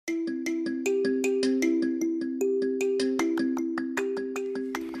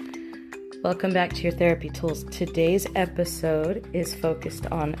Welcome back to your Therapy Tools. Today's episode is focused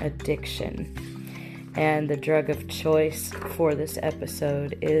on addiction. And the drug of choice for this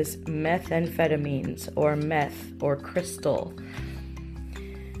episode is methamphetamines, or meth, or crystal.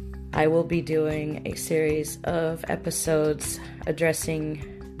 I will be doing a series of episodes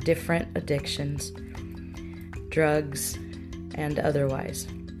addressing different addictions, drugs, and otherwise.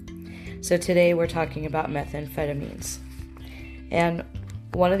 So today we're talking about methamphetamines. And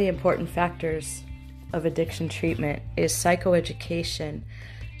one of the important factors of addiction treatment is psychoeducation,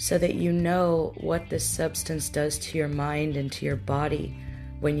 so that you know what this substance does to your mind and to your body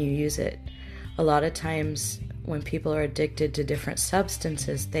when you use it. A lot of times when people are addicted to different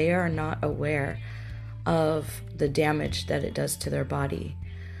substances, they are not aware of the damage that it does to their body.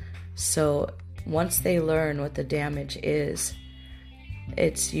 So once they learn what the damage is,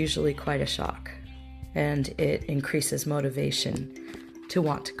 it's usually quite a shock, and it increases motivation to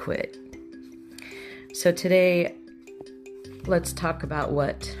want to quit. So today, let's talk about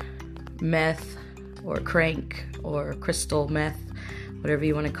what meth or crank or crystal meth, whatever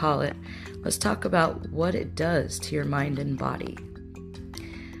you want to call it, let's talk about what it does to your mind and body.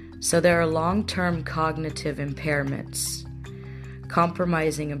 So there are long-term cognitive impairments,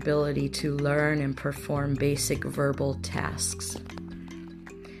 compromising ability to learn and perform basic verbal tasks.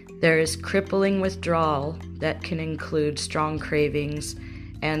 There is crippling withdrawal that can include strong cravings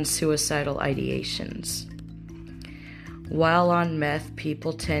and suicidal ideations. While on meth,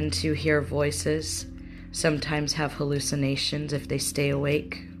 people tend to hear voices, sometimes have hallucinations if they stay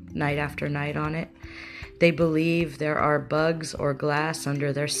awake night after night on it. They believe there are bugs or glass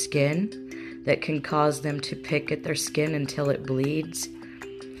under their skin that can cause them to pick at their skin until it bleeds.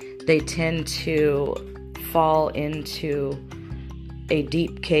 They tend to fall into a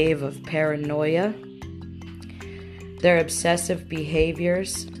deep cave of paranoia. Their obsessive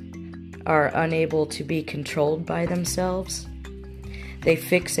behaviors are unable to be controlled by themselves. They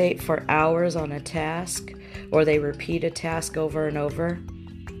fixate for hours on a task, or they repeat a task over and over.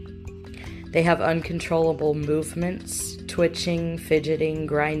 They have uncontrollable movements, twitching, fidgeting,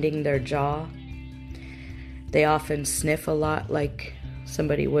 grinding their jaw. They often sniff a lot, like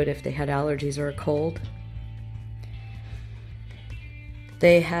somebody would if they had allergies or a cold.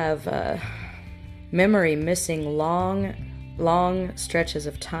 They have memory missing long stretches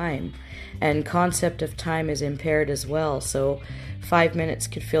of time, and concept of time is impaired as well. So 5 minutes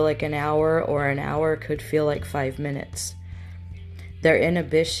could feel like an hour, or an hour could feel like 5 minutes. Their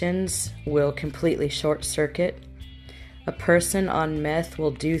inhibitions will completely short circuit. A person on meth will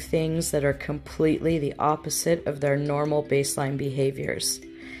do things that are completely the opposite of their normal baseline behaviors.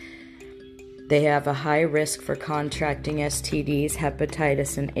 They have a high risk for contracting STDs,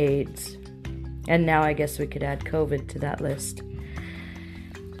 hepatitis, and AIDS. And now I guess we could add COVID to that list.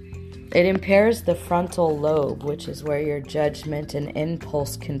 It impairs the frontal lobe, which is where your judgment and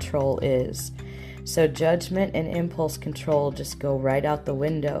impulse control is. So judgment and impulse control just go right out the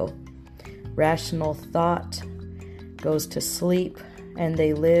window. Rational thought goes to sleep, and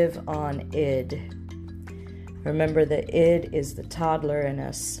they live on id. Remember, the id is the toddler in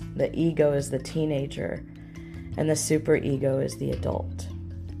us, the ego is the teenager, and the superego is the adult.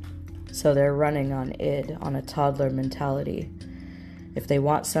 So they're running on id, on a toddler mentality. If they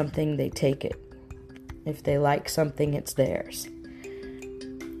want something, they take it. If they like something, it's theirs.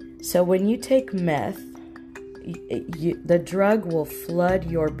 So when you take meth, the drug will flood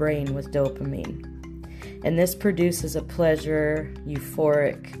your brain with dopamine. And this produces a pleasure,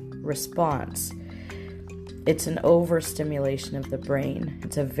 euphoric response. It's an overstimulation of the brain.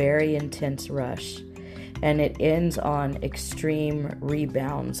 It's a very intense rush. And it ends on extreme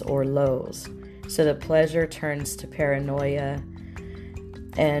rebounds or lows. So the pleasure turns to paranoia,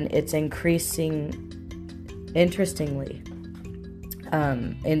 and it's increasing, interestingly,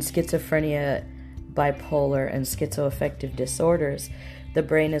 in schizophrenia, bipolar, and schizoaffective disorders. The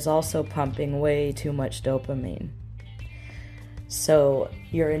brain is also pumping way too much dopamine. So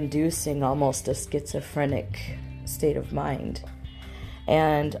you're inducing almost a schizophrenic state of mind.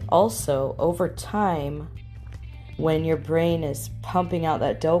 And also, over time, when your brain is pumping out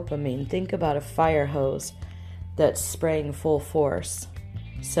that dopamine, think about a fire hose that's spraying full force.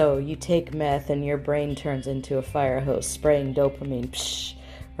 So you take meth and your brain turns into a fire hose spraying dopamine, psh,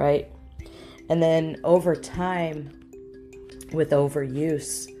 right? And then over time, with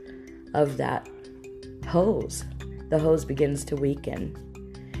overuse of that hose, the hose begins to weaken,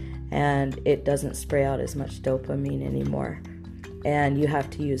 and it doesn't spray out as much dopamine anymore. And you have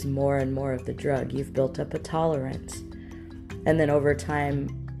to use more and more of the drug. You've built up a tolerance. And then over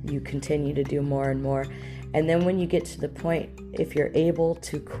time, you continue to do more and more. And then when you get to the point, if you're able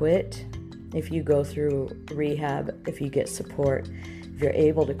to quit, if you go through rehab, if you get support, if you're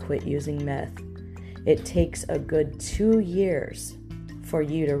able to quit using meth, it takes a good 2 years for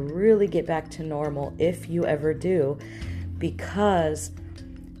you to really get back to normal, if you ever do, because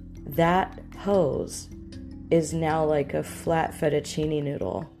that hose is now like a flat fettuccine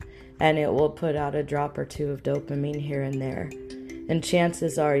noodle, and it will put out a drop or two of dopamine here and there. And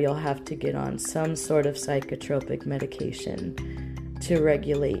chances are you'll have to get on some sort of psychotropic medication to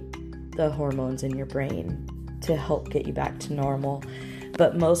regulate the hormones in your brain to help get you back to normal.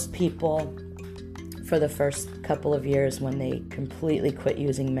 But most people, for the first couple of years when they completely quit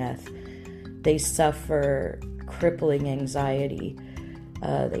using meth, they suffer crippling anxiety.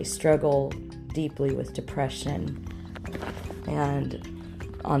 They struggle deeply with depression.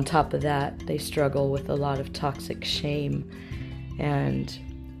 And on top of that, they struggle with a lot of toxic shame and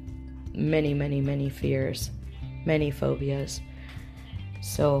many, many, many fears, many phobias.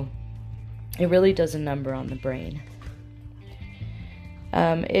 So it really does a number on the brain.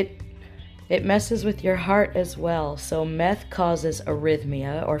 It messes with your heart as well. So meth causes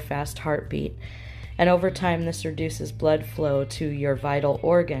arrhythmia, or fast heartbeat, and over time this reduces blood flow to your vital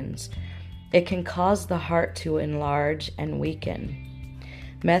organs. It can cause the heart to enlarge and weaken.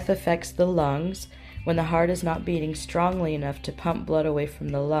 Meth affects the lungs. When the heart is not beating strongly enough to pump blood away from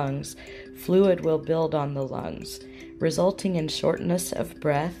the lungs, fluid will build on the lungs, resulting in shortness of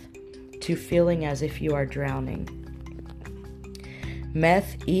breath to feeling as if you are drowning.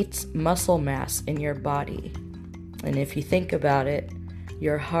 Meth eats muscle mass in your body. And if you think about it,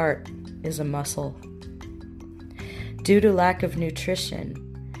 your heart is a muscle. Due to lack of nutrition,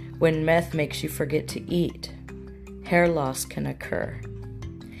 when meth makes you forget to eat, hair loss can occur.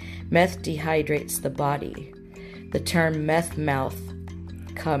 Meth dehydrates the body. The term meth mouth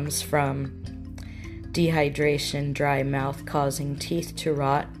comes from dehydration, dry mouth, causing teeth to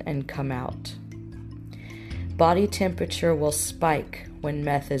rot and come out. Body temperature will spike when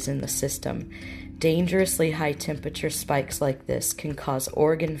meth is in the system. Dangerously high temperature spikes like this can cause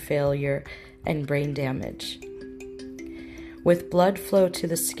organ failure and brain damage. With blood flow to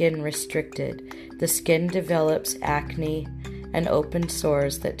the skin restricted, the skin develops acne and open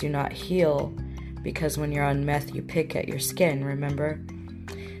sores that do not heal, because when you're on meth you pick at your skin, remember?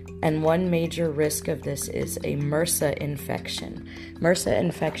 And one major risk of this is a MRSA infection. MRSA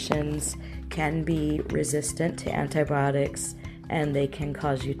infections can be resistant to antibiotics, and they can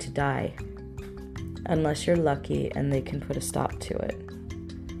cause you to die, unless you're lucky and they can put a stop to it.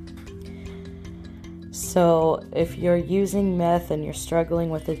 So if you're using meth and you're struggling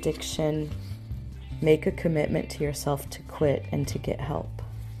with addiction, make a commitment to yourself to quit and to get help.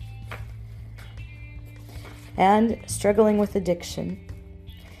 And struggling with addiction,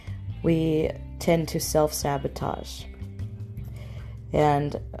 we tend to self-sabotage.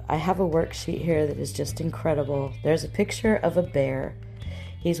 And I have a worksheet here that is just incredible. There's a picture of a bear.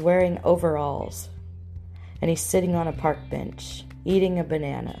 He's wearing overalls, and he's sitting on a park bench, eating a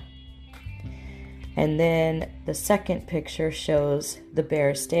banana. And then the second picture shows the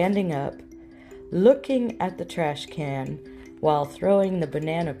bear standing up, looking at the trash can while throwing the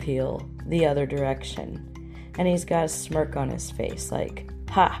banana peel the other direction. And he's got a smirk on his face, like,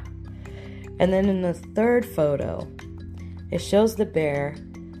 ha! And then in the third photo, it shows the bear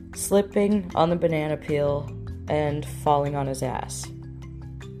slipping on the banana peel and falling on his ass.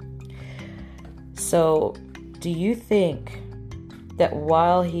 So, do you think that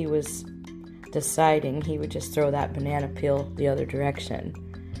while he was deciding he would just throw that banana peel the other direction,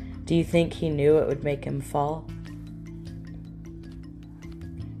 do you think he knew it would make him fall?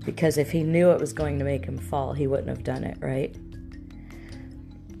 Because if he knew it was going to make him fall, he wouldn't have done it, right?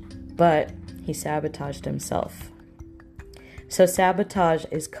 But he sabotaged himself. So sabotage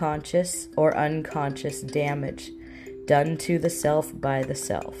is conscious or unconscious damage done to the self by the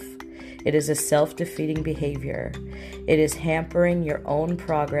self. It is a self-defeating behavior. It is hampering your own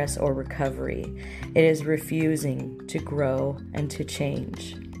progress or recovery. It is refusing to grow and to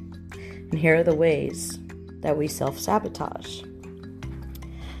change. And here are the ways that we self-sabotage.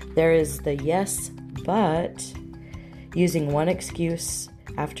 There is the yes, but, using one excuse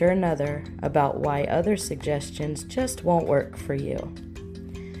after another about why other suggestions just won't work for you.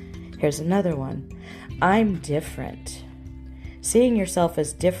 Here's another one. I'm different. Seeing yourself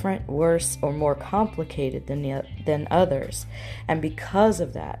as different, worse, or more complicated than others. And because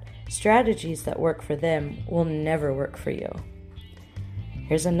of that, strategies that work for them will never work for you.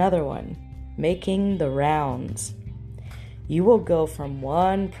 Here's another one. Making the rounds. You will go from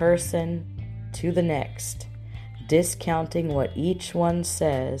one person to the next, discounting what each one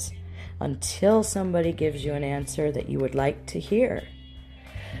says until somebody gives you an answer that you would like to hear.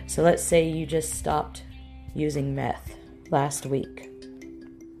 So let's say you just stopped using meth last week,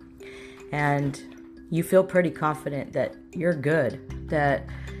 and you feel pretty confident that you're good, that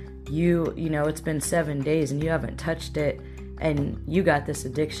you know, it's been 7 days and you haven't touched it, and you got this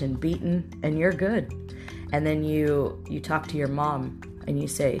addiction beaten and you're good. And then you talk to your mom and you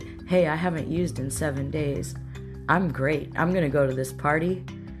say, hey, I haven't used in 7 days. I'm great. I'm going to go to this party.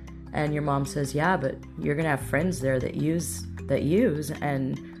 And your mom says, yeah, but you're going to have friends there that use,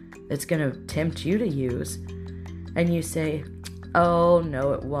 and it's going to tempt you to use. And you say, oh,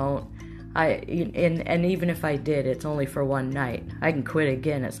 no, it won't. And even if I did, it's only for one night. I can quit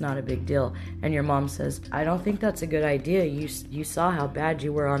again. It's not a big deal. And your mom says, I don't think that's a good idea. You saw how bad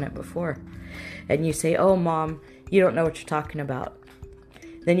you were on it before. And you say, oh, Mom, you don't know what you're talking about.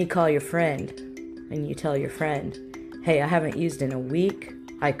 Then you call your friend and you tell your friend, hey, I haven't used in a week.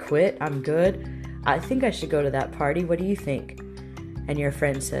 I quit. I'm good. I think I should go to that party. What do you think? And your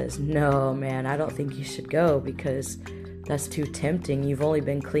friend says, no, man, I don't think you should go because that's too tempting. You've only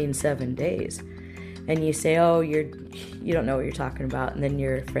been clean 7 days. And you say, oh, you don't know what you're talking about. And then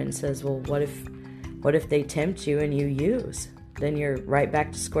your friend says, well, what if they tempt you and you use? Then you're right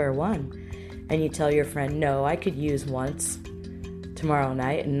back to square one. And you tell your friend, no, I could use once tomorrow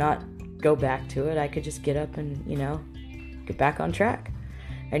night and not go back to it. I could just get up and, get back on track.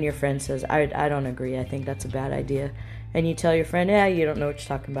 And your friend says, I don't agree. I think that's a bad idea. And you tell your friend, yeah, you don't know what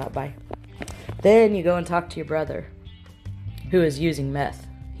you're talking about. Bye. Then you go and talk to your brother, who is using meth.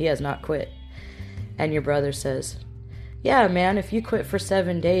 He has not quit. And your brother says, yeah, man, if you quit for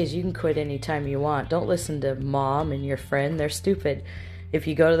 7 days, you can quit anytime you want. Don't listen to Mom and your friend. They're stupid. If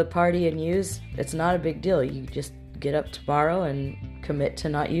you go to the party and use, it's not a big deal. You just get up tomorrow and commit to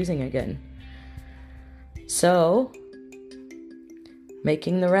not using again. So,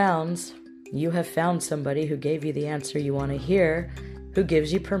 making the rounds, you have found somebody who gave you the answer you want to hear, who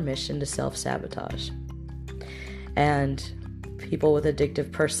gives you permission to self-sabotage. And people with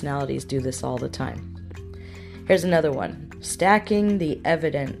addictive personalities do this all the time. Here's another one. Stacking the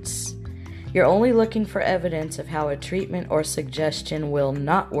evidence. You're only looking for evidence of how a treatment or suggestion will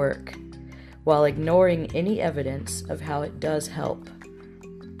not work, while ignoring any evidence of how it does help.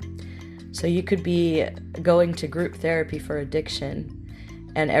 So you could be going to group therapy for addiction,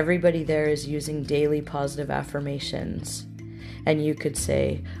 and everybody there is using daily positive affirmations. And you could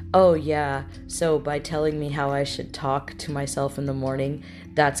say, oh yeah, so by telling me how I should talk to myself in the morning,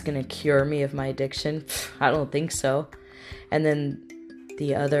 that's going to cure me of my addiction? I don't think so. And then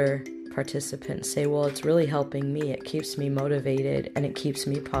the other participants say, well, it's really helping me. It keeps me motivated and it keeps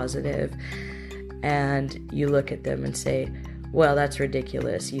me positive. And you look at them and say, well, that's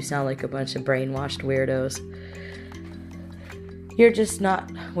ridiculous. You sound like a bunch of brainwashed weirdos. You're just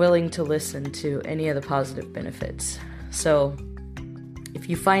not willing to listen to any of the positive benefits. So if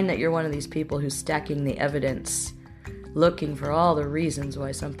you find that you're one of these people who's stacking the evidence, looking for all the reasons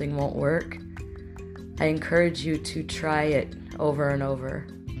why something won't work, I encourage you to try it over and over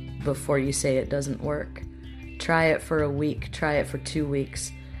before you say it doesn't work. Try it for a week, try it for 2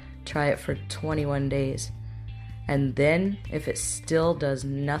 weeks, try it for 21 days. And then, if it still does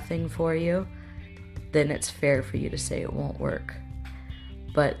nothing for you, then it's fair for you to say it won't work.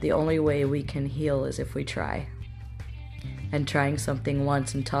 But the only way we can heal is if we try. And trying something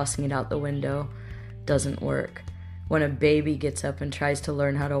once and tossing it out the window doesn't work. When a baby gets up and tries to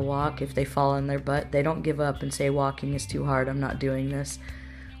learn how to walk, if they fall on their butt, they don't give up and say, walking is too hard, I'm not doing this.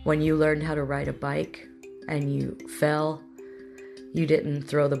 When you learned how to ride a bike and you fell, you didn't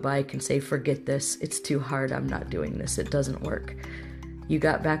throw the bike and say, forget this, it's too hard, I'm not doing this, it doesn't work. You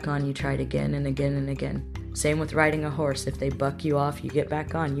got back on, you tried again and again and again. Same with riding a horse. If they buck you off, you get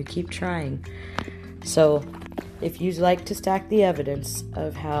back on, you keep trying. So if you'd like to stack the evidence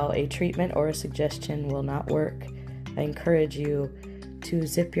of how a treatment or a suggestion will not work, I encourage you to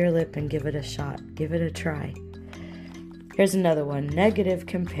zip your lip and give it a shot. Give it a try. Here's another one. Negative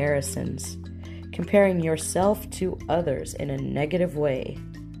comparisons. Comparing yourself to others in a negative way.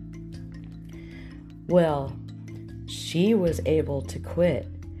 Well, she was able to quit,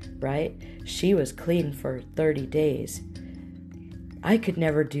 right? She was clean for 30 days. I could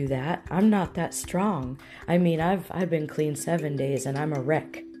never do that. I'm not that strong. I mean, I've been clean 7 days and I'm a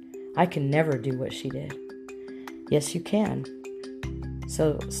wreck. I can never do what she did. Yes, you can.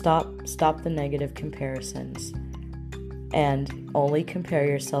 So stop the negative comparisons and only compare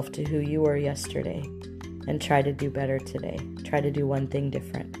yourself to who you were yesterday and try to do better today. Try to do one thing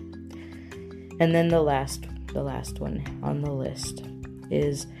different. And then the last one on the list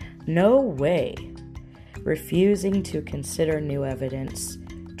is no way. Refusing to consider new evidence,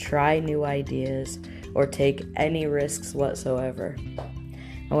 try new ideas, or take any risks whatsoever.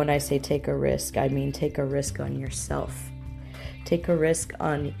 And when I say take a risk, I mean take a risk on yourself. Take a risk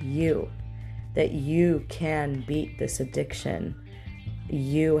on you, that you can beat this addiction.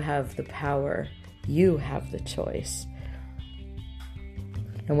 You have the power. You have the choice.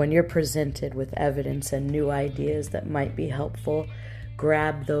 And when you're presented with evidence and new ideas that might be helpful,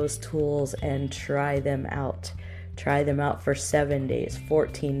 grab those tools and try them out. Try them out for 7 days,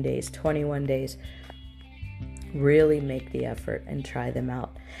 14 days, 21 days. Really make the effort and try them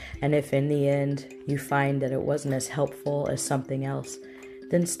out. And if in the end you find that it wasn't as helpful as something else,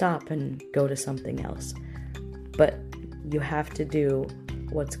 then stop and go to something else. But you have to do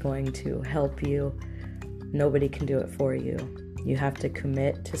what's going to help you. Nobody can do it for you. You have to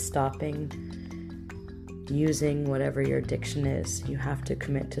commit to stopping using whatever your addiction is. You have to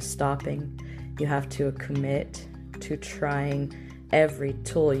commit to stopping. You have to commit to trying every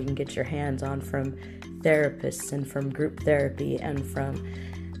tool you can get your hands on, from therapists and from group therapy and from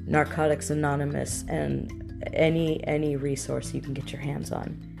Narcotics Anonymous and any resource you can get your hands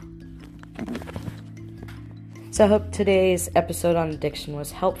on. So I hope today's episode on addiction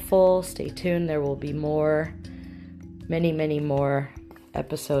was helpful. Stay tuned. There will be many more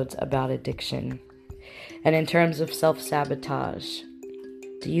episodes about addiction. And in terms of self-sabotage,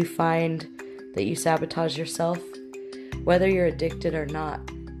 do you find that you sabotage yourself? Whether you're addicted or not,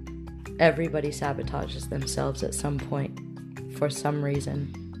 everybody sabotages themselves at some point, for some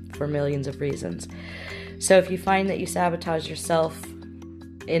reason, for millions of reasons. So if you find that you sabotage yourself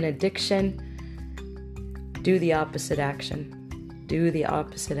in addiction, do the opposite action. Do the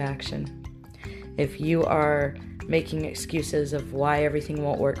opposite action. If you are making excuses of why everything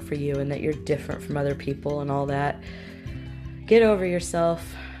won't work for you and that you're different from other people and all that, get over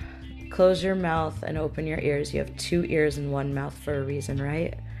yourself. Close your mouth and open your ears. You have 2 ears and 1 mouth for a reason,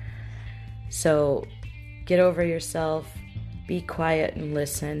 right? So get over yourself, be quiet and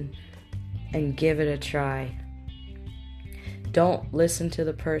listen, and give it a try. Don't listen to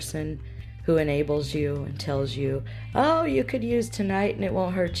the person who enables you and tells you, oh, you could use tonight and it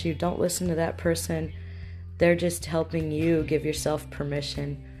won't hurt you. Don't listen to that person. They're just helping you give yourself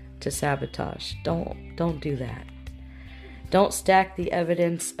permission to sabotage. Don't do that. Don't stack the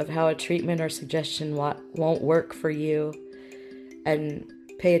evidence of how a treatment or suggestion won't work for you, and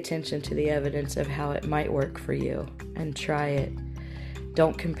pay attention to the evidence of how it might work for you and try it.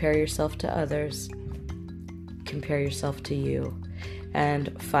 Don't compare yourself to others. Compare yourself to you,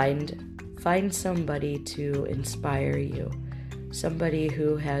 and find somebody to inspire you. Somebody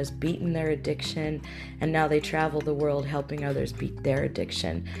who has beaten their addiction and now they travel the world helping others beat their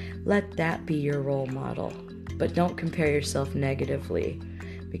addiction. Let that be your role model. But don't compare yourself negatively,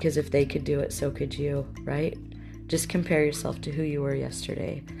 because if they could do it, so could you, right? Just compare yourself to who you were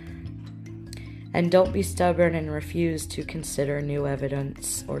yesterday. And don't be stubborn and refuse to consider new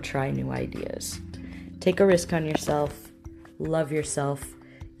evidence or try new ideas. Take a risk on yourself. Love yourself.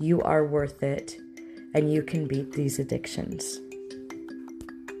 You are worth it. And you can beat these addictions.